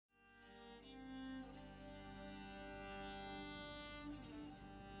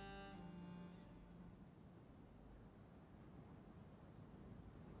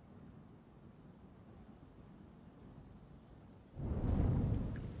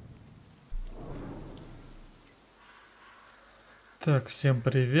Так, всем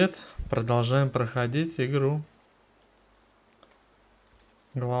привет. Продолжаем проходить игру.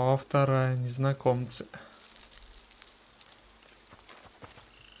 Глава 2. Незнакомцы.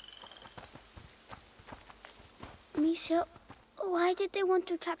 Misha, why did they want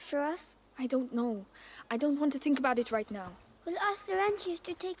to capture us? I don't know. I don't want to think about it right now. We'll ask Laurentius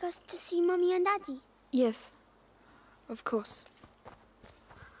to take us to see Mommy and Daddy. Yes, of course.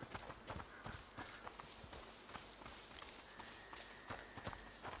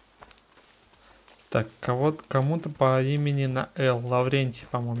 Так, кому-то по имени на Л. Лаврентий,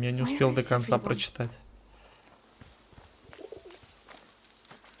 по-моему. Я не успел до конца прочитать.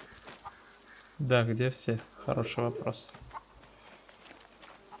 Да, где все? Хороший вопрос.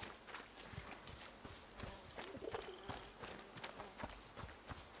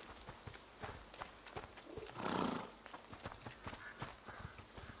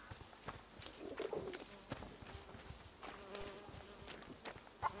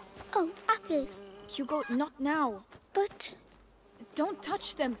 Oh, apples. Hugo, not now. But Don't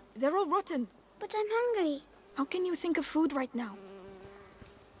touch them. They're all rotten. I'm hungry. How can you think of food right now?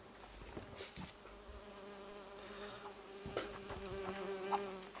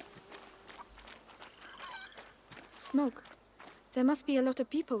 Smoke. There must be a lot of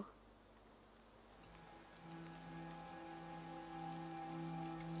people.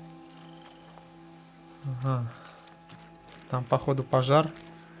 Ага. Там, походу, пожар.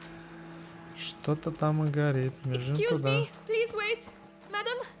 Что-то там и горит. Бежим Excuse туда. me. Please wait.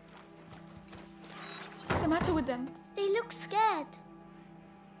 Madam? What's the matter with them? They look scared.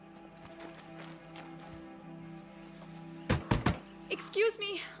 Excuse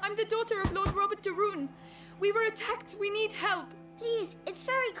me. I'm the daughter of Lord Robert de Roon. We were attacked. We need help. Please, it's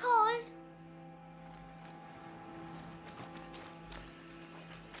very cold.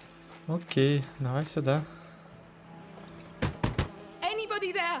 Окей, давай сюда.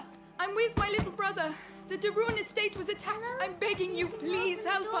 Anybody there? I'm with my little brother. The de Roon estate was attacked. I'm begging you, please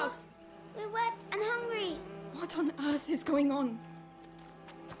help us. We're wet and hungry. What on earth is going on?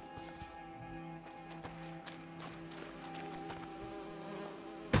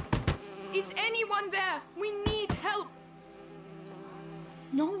 Is anyone there? We need help.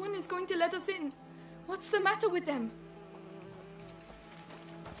 No one is going to let us in. What's the matter with them?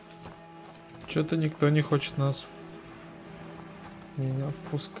 Что-то никто не хочет нас не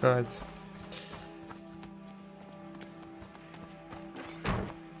впускать.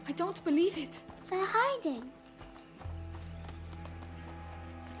 I don't believe it. They're hiding.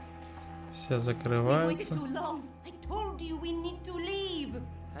 Все закрываются. too long. I told you we need to leave.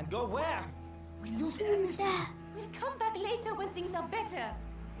 And go where? We lose Someone's there. We'll come back later when things are better.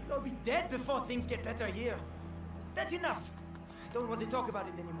 We'll all be dead before things get better here. That's enough. I don't want to talk about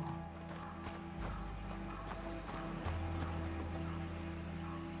it anymore.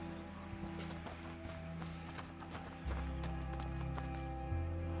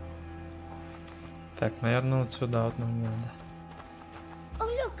 Так, наверное, вот сюда вот нам надо. Oh,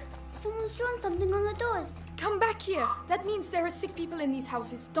 look. Someone's drawn something on the doors. Come back here. That means there are sick people in these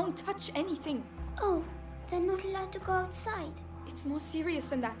houses. Don't touch anything. Oh, they're not allowed to go outside. It's more serious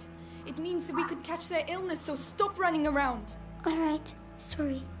than that. It means that we could catch their illness, so stop running around. All right.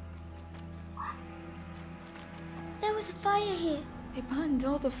 Sorry. There was a fire here. They burned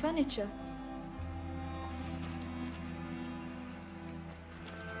all the furniture.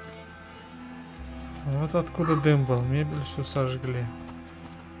 Вот откуда дым был. Мебель всю сожгли.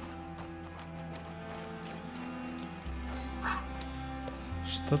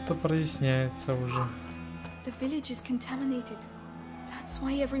 Что-то проясняется уже. The village is contaminated. That's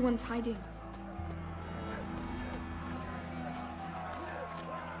why everyone's hiding.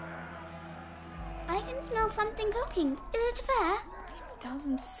 I can smell something cooking. Is it fair? It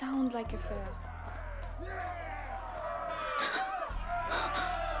doesn't sound like a fair.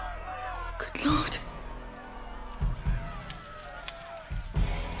 Good Lord.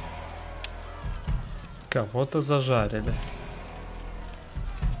 Кого-то зажарили.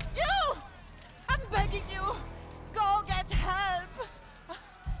 You! I'm begging you! Go get help!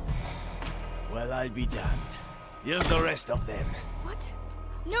 Well, I'll be damned. Here's the rest of them. What?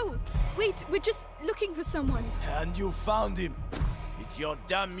 No, wait, we're just looking for someone. And you found him. It's your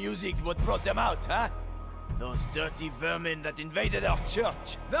damn music what brought them out, huh? Those dirty vermin that invaded our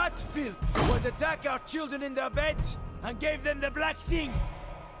church. That filth would attack our children in their beds and gave them the black thing.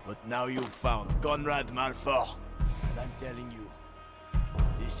 But now you've found Conrad Malfour. And I'm telling you,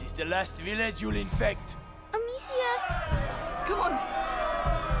 this is the last village you'll infect. Amicia! Come on,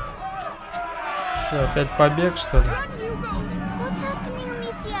 Что, опять побег, что ли? run, Hugo! What's happening,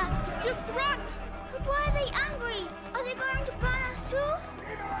 Amicia? Just run! But why are they angry? Are they going to burn us too?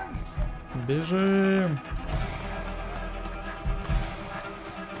 Бежим.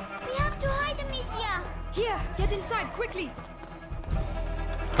 We have to hide, Amicia. Here, get inside, quickly.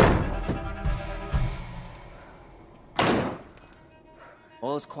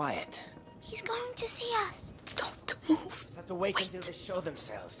 All's quiet. He's going to see us. Don't move. Just have to wait until they show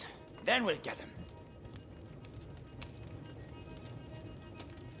themselves. Then we'll get them.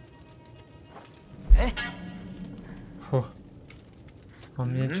 Фу.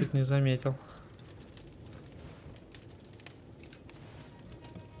 Он меня чуть не заметил.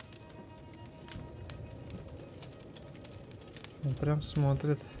 Он прям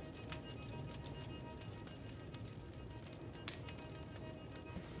смотрит.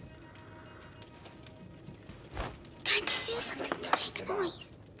 Can't you use something to make a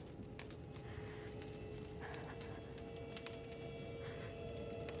noise?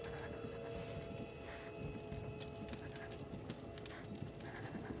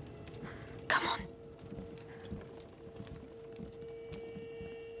 Come on.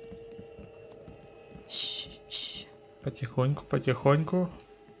 Shh, shh. Потихоньку, потихоньку.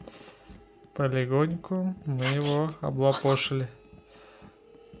 Полегоньку. Мы его облапошили.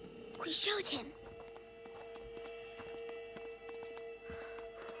 We showed him.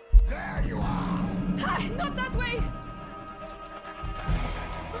 Ah, not that way.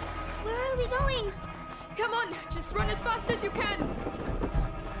 Where are we going? Come on, just run as fast as you can.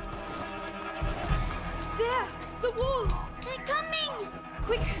 There, the wall. They're coming.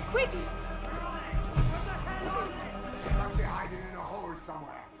 Quick, quick.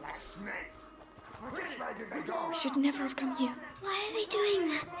 We should never have come here. Why are they doing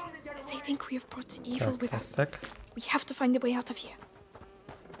that? They think we have brought evil with us. Так. We have to find a way out of here.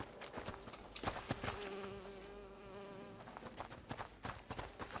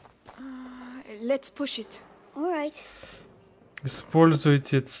 Let's push it. All right.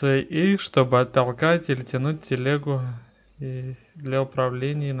 Используйте Цели, чтобы оттолкать или тянуть телегу. И для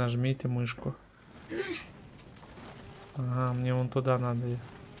управления нажмите мышку. Ага, мне вон туда надо.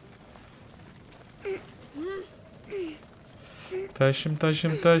 Тащим,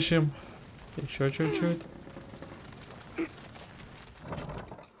 тащим, тащим. Еще чуть-чуть.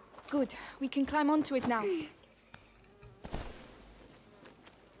 Good. We can climb onto it now.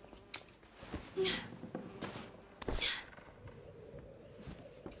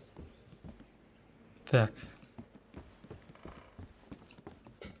 Так.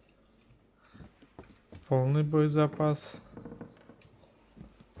 Полный боезапас.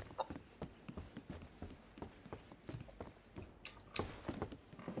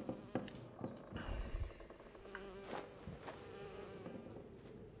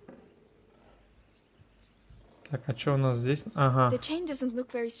 Так, а что у нас здесь? Ага. The chain doesn't look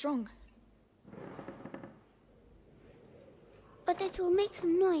very strong. But it will make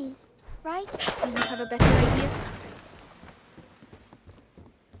some noise, right? Do you have a better idea?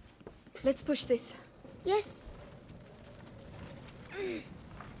 Let's push this. Yes.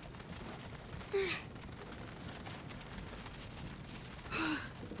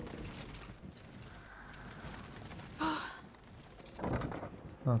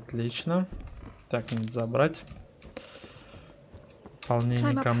 Отлично. Так, надо забрать. Выполнение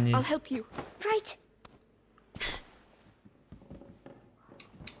Climb up. камней. I'll help you. Right.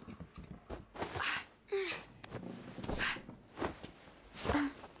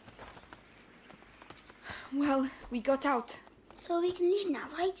 Well, we got out. So we can leave now,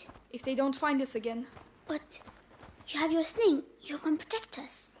 right? If they don't find us again. But you have your sling. You can protect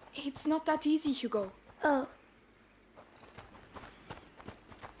us. It's not that easy, Hugo. Oh.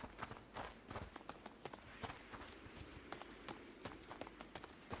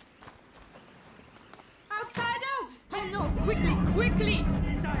 Outsiders! Oh no! Quickly! Quickly!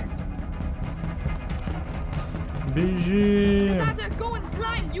 Бежим! Ladder, go and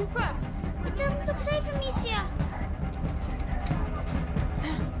climb! You first! It doesn't look safe, Amicia.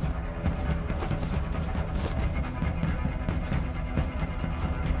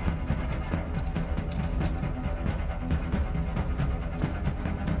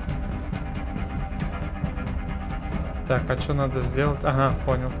 Так, а что надо сделать? Ага,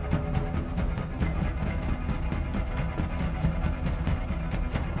 понял.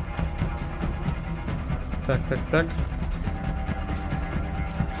 Так, так, так.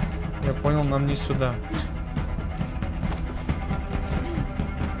 Я понял, нам не сюда.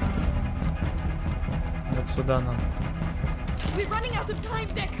 Вот сюда нам. We're running out of time.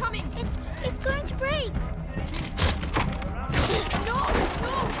 They're coming. It's going to break. No!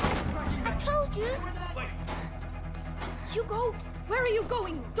 No! I told you. Hugo, where are you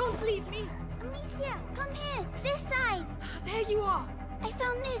going? Don't leave me. Amicia, come here, this side. There you are. I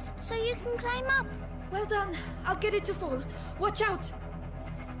found this, so you can climb up. Well done. I'll get it to fall. Watch out.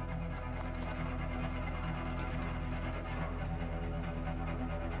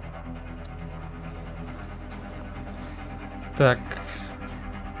 Так.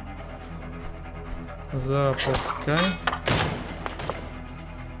 Запускай.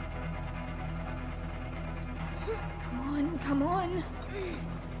 Come on.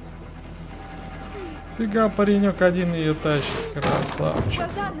 Фига, паренек один ее тащит. Красавчик.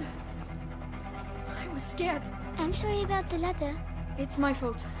 Well done. I was scared. I'm sorry about the ladder. It's my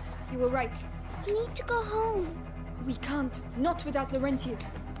fault. You were right. We need to go home. We can't. Not without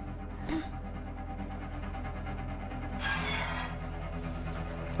Laurentius.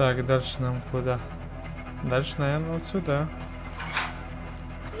 Так, дальше нам куда? Дальше, наверное, вот сюда.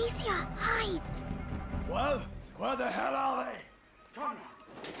 Amicia, hide. Well, where the hell are they? Conrad!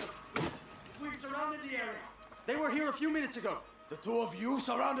 We've surrounded the area. They were here a few minutes ago. The two of you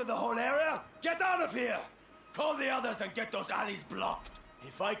surrounded the whole area? Get out of here! Call the others and get those alleys blocked.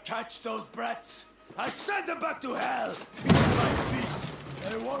 If I catch those brats, I'll send them back to hell! Like this,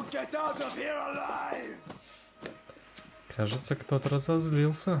 they won't get out of here alive! Кажется, кто-то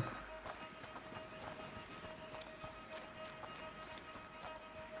разозлился.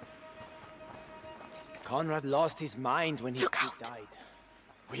 Conrad lost his mind when his kid died.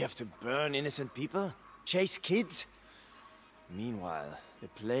 We have to burn innocent people? Chase kids? Meanwhile, the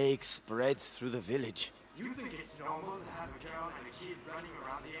plague spreads through the village. You think it's normal to have a girl and a kid running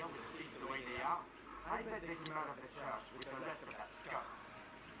around here with things the way they are? I bet they came out of the church with the rest of that scum.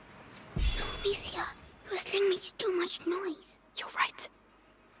 Amicia, your sling makes too much noise. You're right.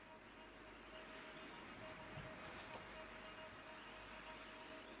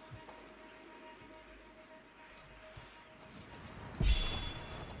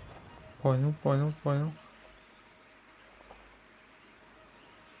 Понял.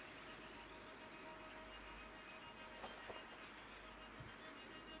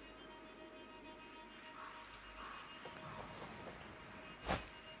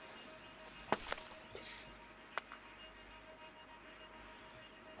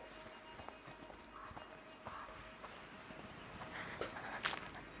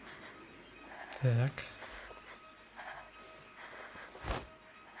 Так.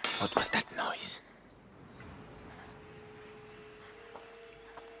 What was that noise?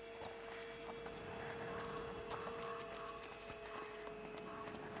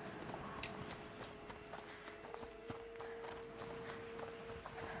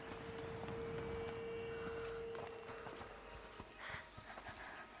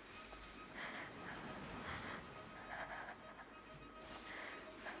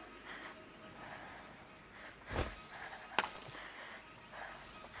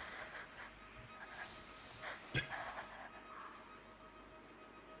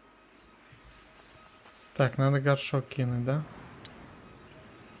 Так, надо горшок кинуть, да?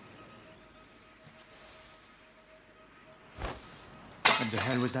 What the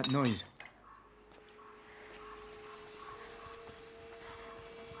hell was that noise?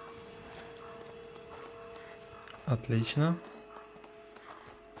 Отлично.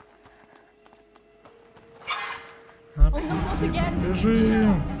 Oh no, not again.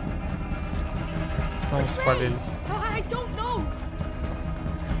 Бежим! Снова спалились. I don't know.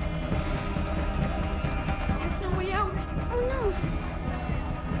 There's no way out. Oh no!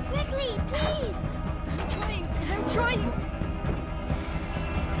 Quickly, please! I'm trying.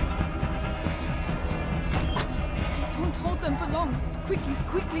 Don't hold them for long.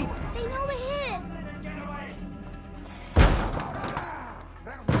 Quickly. They know we're here!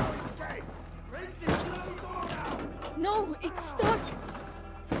 No, it's stuck.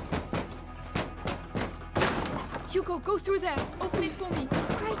 Hugo, go through there. Open it for me.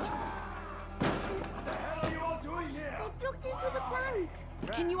 Right. What the hell are you all doing here? I blocked it with a plank.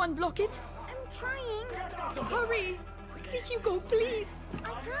 Can you unblock it? I'm trying. Hurry! Quickly, Hugo, please. I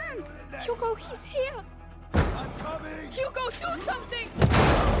can't. Hugo, he's here. I'm coming! Hugo, do something!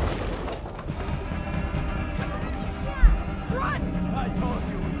 Run! I told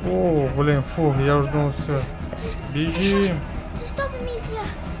you! О, блин, фу, я уже думал, все. Бежим! To stop Amicia.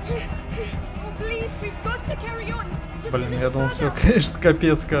 Oh, please, we've got to carry on. Just a Блин, я little думал, все, further. конечно,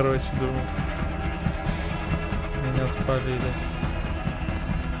 капец, короче, думал. Меня спалили.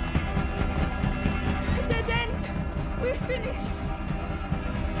 Dead end. We're finished.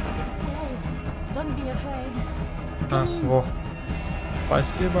 Don't be afraid. А, во.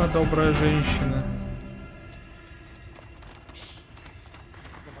 Спасибо, добрая женщина.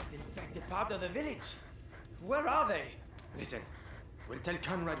 The most infected part of the village. Where are they? Listen, we'll tell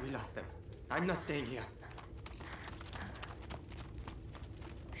Conrad we lost them. I'm not staying here.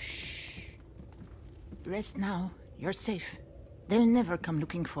 Rest now. You're safe. They'll never come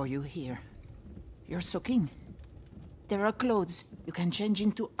looking for you here. You're soaking. There are clothes you can change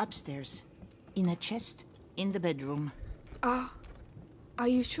into upstairs. In a chest in the bedroom. Are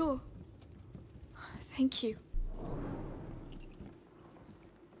you sure? Thank you.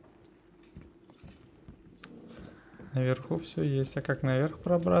 Наверху все есть. А как наверх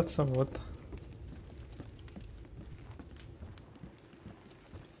пробраться? Вот.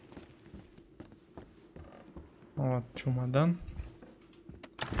 Вот чемодан.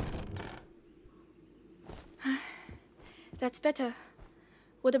 That's better.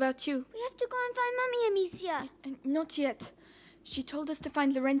 What about you? We have to go and find Mummy, Amicia. Not yet. She told us to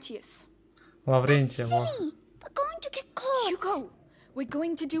find Laurentius. Лаврентия. во. Silly. We're going to get caught. Hugo, we're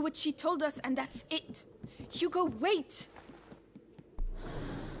going to do what she told us and that's it. Hugo, wait.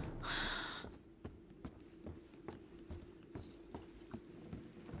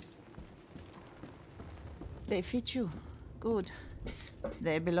 They fit you. Good.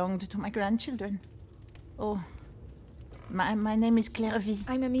 They belonged to my grandchildren. Oh, my name is Clairvy.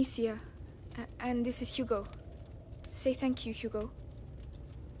 I'm Amicia, and this is Hugo. Say thank you, Hugo.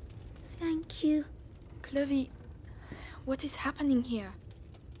 Thank you. Clovey, what is happening here?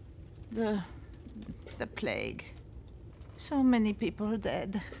 The plague. So many people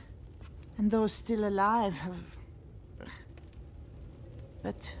dead. And those still alive have...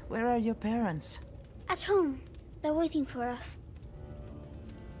 But where are your parents? At home. They're waiting for us.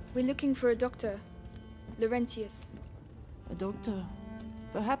 We're looking for a doctor. Laurentius. A doctor?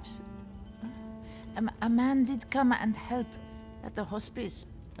 Perhaps... A man did come and help at the hospice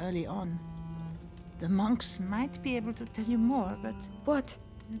early on. The monks might be able to tell you more, but... What?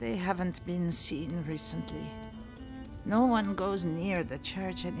 They haven't been seen recently. No one goes near the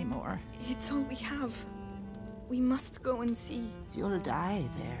church anymore. It's all we have. We must go and see. You'll die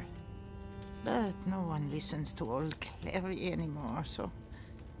there. But no one listens to old Clary anymore, so...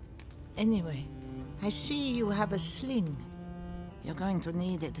 Anyway, I see you have a sling. You're going to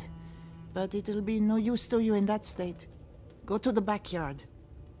need it. But it'll be no use to you in that state. Go to the backyard.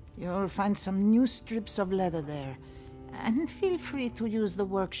 You'll find some new strips of leather there. And feel free to use the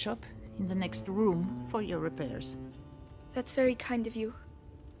workshop in the next room for your repairs. That's very kind of you.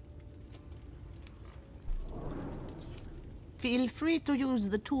 Feel free to use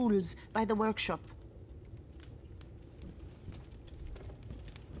the tools by the workshop.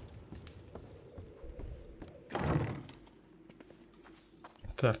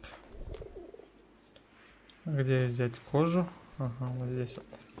 Так. Где взять кожу? Ага, вот здесь вот.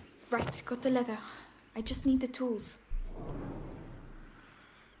 Right, got the leather. I just need the tools.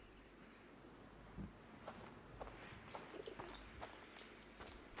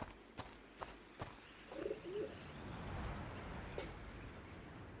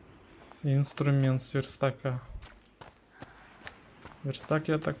 Инструмент с верстака. Верстак,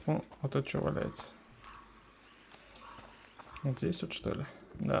 я так понял. Вот это что валяется? Вот здесь вот, что ли?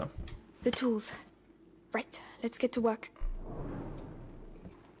 Да. The tools. Right, let's get to work.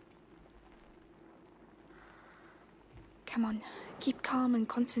 Come on, keep calm and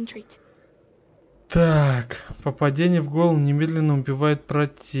concentrate. Так, попадение в голову немедленно убивает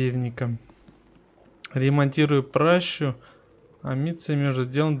противника. Ремонтирую пращу. Амиция между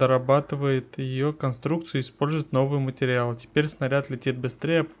делом дорабатывает ее конструкцию и использует новые материалы. Теперь снаряд летит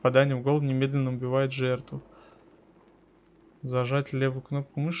быстрее, а попадание в голову немедленно убивает жертву. Зажать левую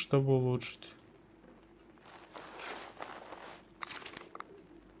кнопку мыши, чтобы улучшить.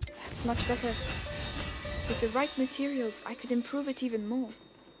 That's much better. With the right materials, I could improve it even more.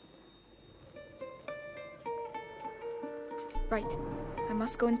 Right, I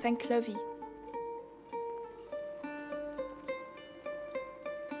must go and thank Clovey.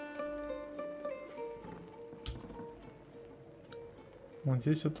 Вот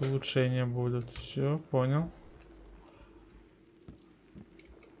здесь вот улучшения будут. Все, понял.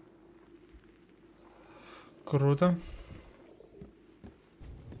 Круто.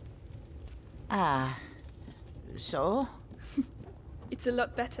 So? It's a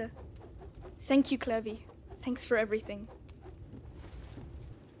lot better. Thank you, Clovey. Thanks for everything.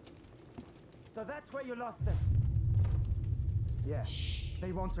 So that's where you lost them. Yeah,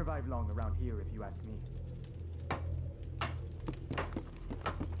 they won't survive long around here if you ask me.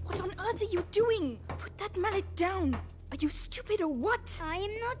 What on earth are you doing? Put that mallet down. Are you stupid or what? I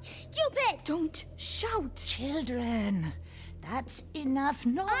am not stupid. Don't shout. Children, that's enough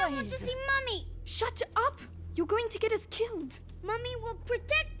noise. I want to see Mummy. Shut up. You're going to get us killed. Mummy will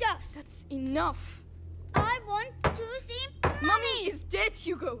protect us. That's enough. I want to see Mummy. Mummy is dead,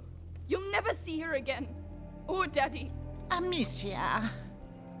 Hugo. You'll never see her again. Or Daddy. Amicia.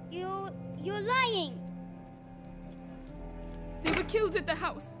 You're lying. They were killed at the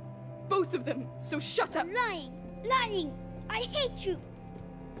house. Both of them. So shut up. Lying. I hate you.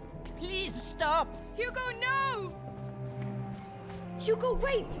 Please stop. Hugo, no! Hugo,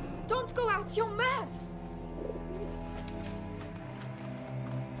 wait! Don't go out. You're mad.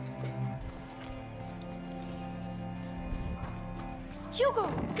 Hugo,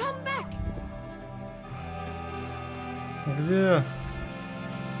 come back. Где?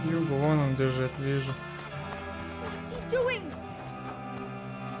 Юго, вон он бежит, вижу. What's he doing?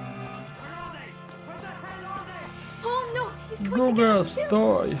 Oh no, he's going to get Юго, us killed.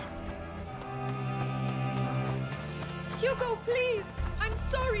 стой! Hugo, please. I'm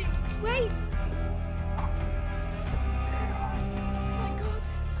sorry. Wait. My God.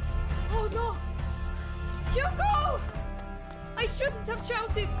 Oh Lord. Hugo! I shouldn't have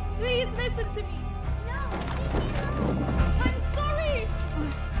shouted. Please listen to me. I'm sorry.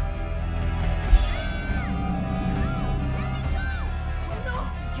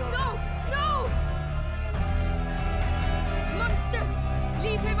 No! Monsters!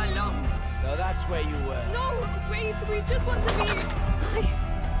 Leave him alone. So that's where you were. No, wait, we just want to leave.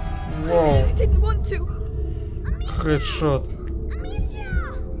 Wow. I didn't want to. Headshot.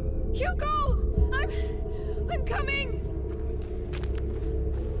 Hugo! I'm coming!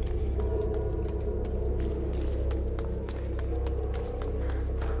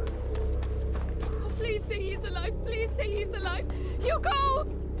 Oh, please say he's alive. Please say he's alive. Hugo!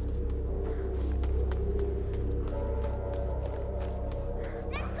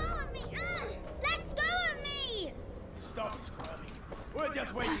 Let go of me. Let go of me. Stop screaming. We're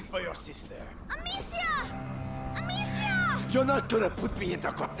just waiting for your sister. Amicia! You're not gonna put me in the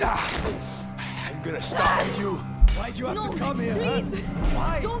I'm gonna start with you. Why'd you have No, to come here, please. huh?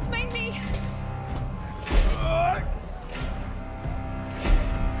 Why? Don't make me.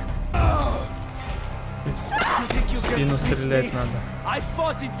 В спину стрелять надо. I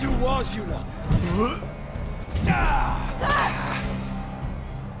fought in 2 wars, you know.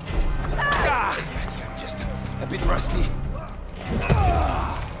 I'm just a bit rusty. Is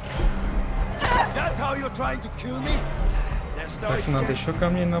that how you're trying to kill me? There's no Так, надо escape. еще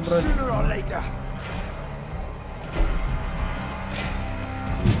камней набрать. Sooner or later.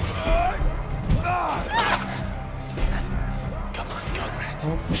 Come on,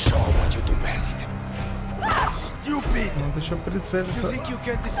 Conrad. Show what you do best. Stupid. Надо еще You прицелиться. think you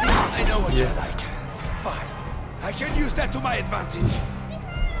can defeat me? I know what Yes. you like. Fine. I can use that to my advantage.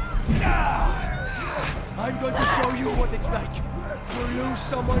 I'm going to show you what it's like to lose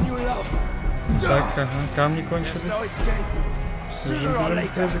someone you love. Так, ага, камни There's кончились. no escape. Бежим, Sooner or бежим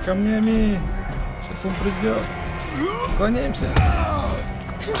быстрее later. за камнями. Сейчас он придет. Склоняемся.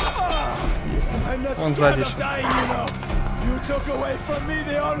 Есть. I'm not Он scared сзади of еще. dying, you know. You took away from me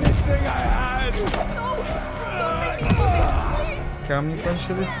the only thing I had. No! Don't make me do this, please! Камни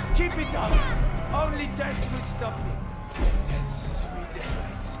кончились. Keep it up. Only death would stop me. That's sweet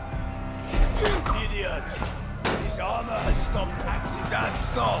advice. Idiot. His armor has stopped axes and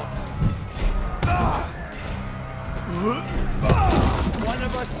swords. One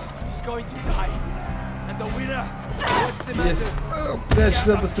of us is going to die. And the winner, what's the Есть. matter? Прячься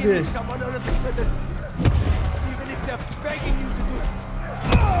They are not быстрее. killing someone all of a sudden. Even if they're begging you to do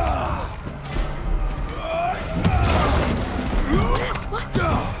it.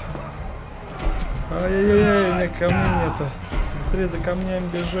 Ай-яй-яй, у меня камней нету. Быстрее за камнями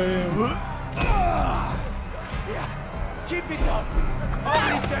бежим. Yeah, keep it up.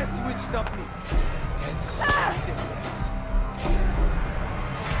 Only death will stop me. That's ridiculous.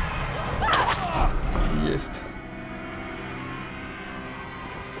 Есть.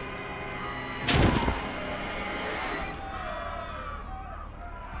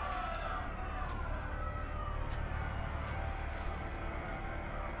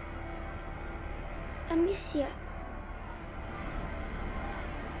 Amicia.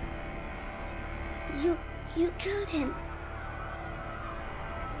 You killed him.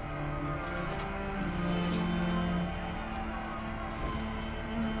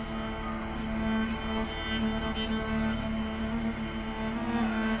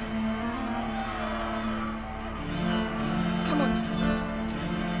 Come on.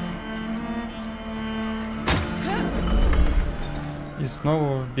 И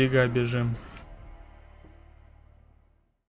снова в бега бежим.